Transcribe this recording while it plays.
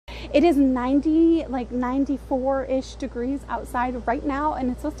It is 90, like 94-ish degrees outside right now,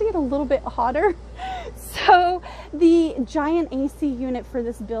 and it's supposed to get a little bit hotter. So the giant AC unit for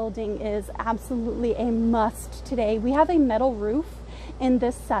this building is absolutely a must today. We have a metal roof in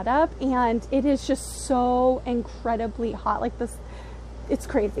this setup, and it is just so incredibly hot. Like this, it's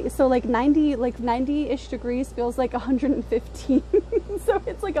crazy. So like 90-ish degrees feels like 115. So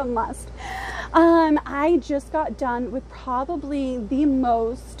it's like a must. I just got done with probably the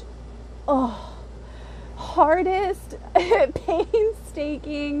most hardest,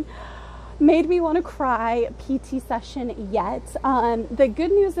 painstaking, made me want to cry PT session yet. The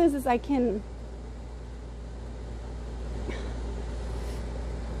good news is I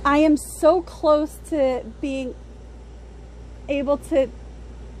am so close to being able to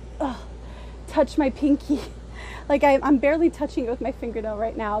touch my pinky. Like I'm barely touching it with my fingernail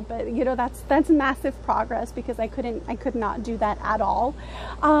right now, but you know, that's massive progress, because I could not do that at all.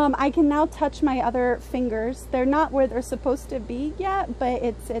 I can now touch my other fingers. They're not where they're supposed to be yet, but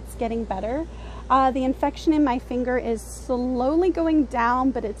it's getting better. The infection in my finger is slowly going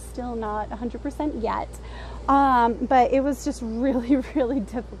down, but it's still not 100% yet. But it was just really, really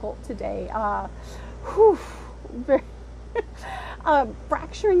difficult today.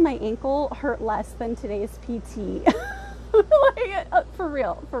 Fracturing my ankle hurt less than today's PT. Like, for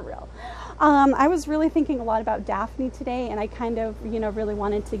real. I was really thinking a lot about Daphne today, and I kind of, you know, really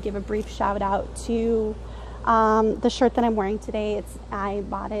wanted to give a brief shout out to the shirt that I'm wearing today. I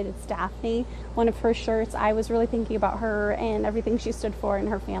bought it. It's Daphne, one of her shirts. I was really thinking about her and everything she stood for and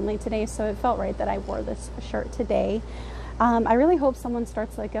her family today, so it felt right that I wore this shirt today. I really hope someone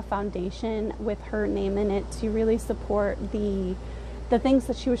starts like a foundation with her name in it to really support the things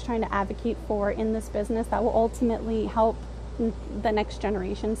that she was trying to advocate for in this business that will ultimately help the next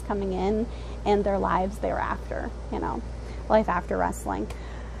generations coming in and their lives thereafter, you know, life after wrestling.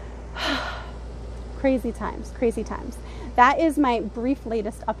 Crazy times. That is my brief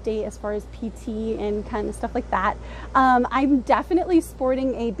latest update as far as PT and kind of stuff like that. I'm definitely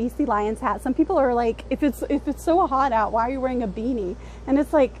sporting a BC Lions hat. Some people are like, if it's so hot out, why are you wearing a beanie? And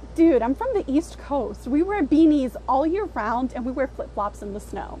it's like, dude, I'm from the East Coast. We wear beanies all year round, and we wear flip-flops in the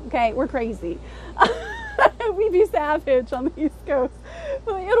snow. Okay, we're crazy. We be savage on the East Coast.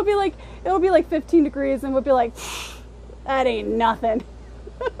 It'll be like 15 degrees, and we'll be like, that ain't nothing.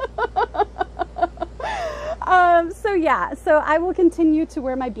 So yeah, so I will continue to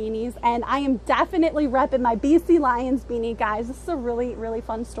wear my beanies, and I am definitely repping my BC Lions beanie, guys. This is a really, really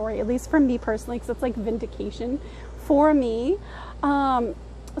fun story, at least for me personally, because it's like vindication for me.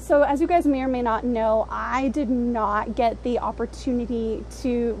 So as you guys may or may not know, I did not get the opportunity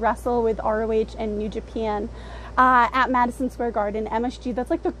to wrestle with ROH and New Japan at Madison Square Garden, MSG. That's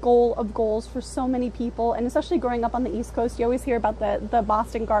like the goal of goals for so many people, and especially growing up on the East Coast, you always hear about the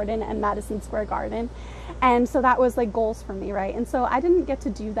Boston Garden and Madison Square Garden, and so that was like goals for me, right? And so I didn't get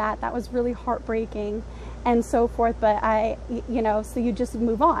to do that. That was really heartbreaking and so forth, but you know, so you just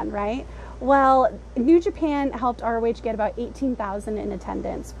move on, right? Well, New Japan helped ROH get about 18,000 in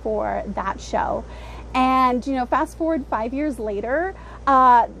attendance for that show. And, you know, fast forward 5 years later,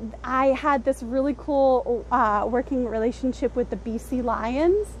 I had this really cool working relationship with the BC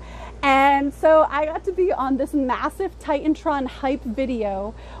Lions. And so I got to be on this massive Titantron hype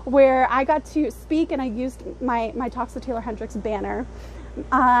video where I got to speak, and I used my Talks to Taeler Hendrix banner.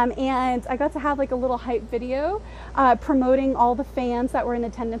 And I got to have like a little hype video promoting all the fans that were in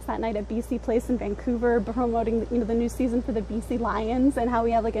attendance that night at BC Place in Vancouver, promoting, you know, the new season for the BC Lions and how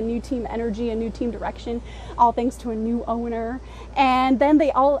we have like a new team energy, a new team direction, all thanks to a new owner. And then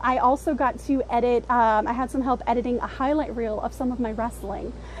I also got to edit, I had some help editing a highlight reel of some of my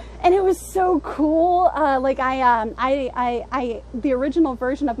wrestling. And it was so cool. Like the original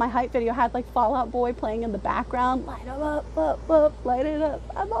version of my hype video had like Fall Out Boy playing in the background. Light up, light it up,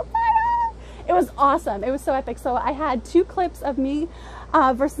 I'm on fire. It was awesome. It was so epic. So I had 2 clips of me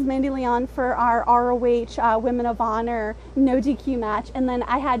versus Mandy Leon for our ROH Women of Honor no DQ match, and then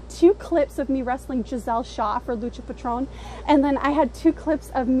I had 2 clips of me wrestling Giselle Shaw for Lucha Patron, and then I had 2 clips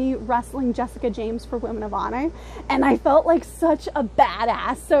of me wrestling Jessica James for Women of Honor, and I felt like such a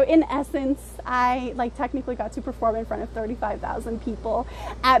badass. So in essence, I like technically got to perform in front of 35,000 people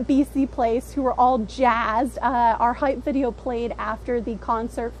at BC Place who were all jazzed. Our hype video played after the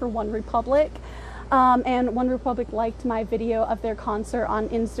concert for One Republic. And One Republic liked my video of their concert on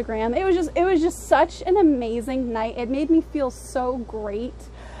Instagram. It was just such an amazing night. It made me feel so great.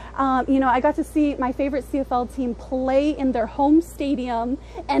 You know, I got to see my favorite CFL team play in their home stadium,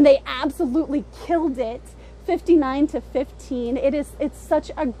 and they absolutely killed it. 59-15. It's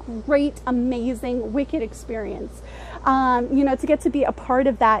such a great, amazing, wicked experience. you know, to get to be a part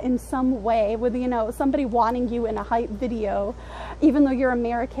of that in some way with, you know, somebody wanting you in a hype video, even though you're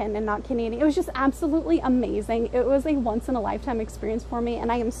American and not Canadian. It was just absolutely amazing. It was a once in a lifetime experience for me,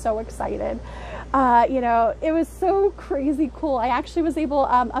 and I am so excited. You know, it was so crazy cool. I actually was able,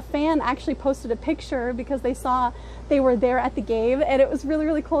 a fan actually posted a picture because they saw they were there at the game, and it was really,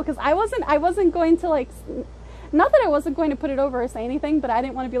 really cool because I wasn't going to, like, not that I wasn't going to put it over or say anything, but I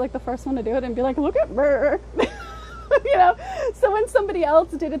didn't want to be like the first one to do it and be like, look at her. You know, so when somebody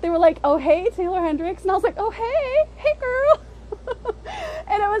else did it, they were like, oh, hey, Taeler Hendrix. And I was like, oh, hey girl.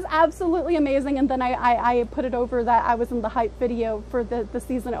 And it was absolutely amazing. And then I put it over that I was in the hype video for the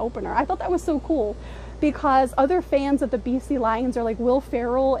season opener. I thought that was so cool because other fans of the BC Lions are like Will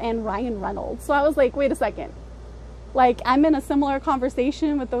Ferrell and Ryan Reynolds. So I was like, wait a second. Like, I'm in a similar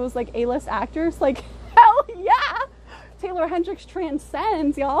conversation with those like A-list actors. Like, hell yeah. Taeler Hendrix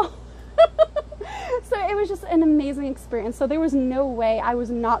transcends, y'all. So it was just an amazing experience. So there was no way I was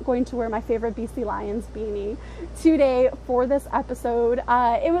not going to wear my favorite BC Lions beanie today for this episode.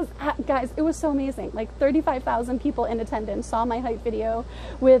 It was, guys, it was so amazing. Like 35,000 people in attendance saw my hype video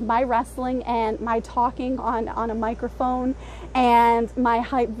with my wrestling and my talking on a microphone and my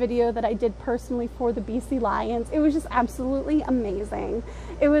hype video that I did personally for the BC Lions. It was just absolutely amazing.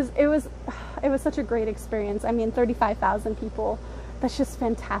 It was such a great experience. I mean, 35,000 people. That's just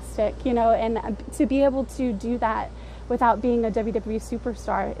fantastic, you know, and to be able to do that without being a WWE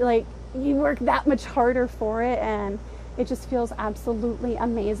superstar, like, you work that much harder for it, and it just feels absolutely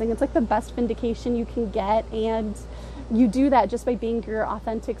amazing. It's like the best vindication you can get, and you do that just by being your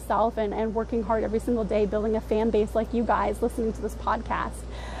authentic self and working hard every single day, building a fan base like you guys listening to this podcast.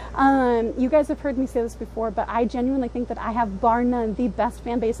 You guys have heard me say this before, but I genuinely think that I have, bar none, the best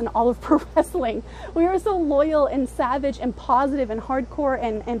fan base in all of pro wrestling. We are so loyal and savage and positive and hardcore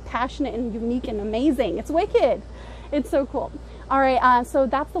and passionate and unique and amazing. It's wicked. It's so cool. All right, so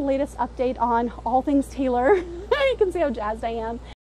that's the latest update on all things Taeler. You can see how jazzed I am.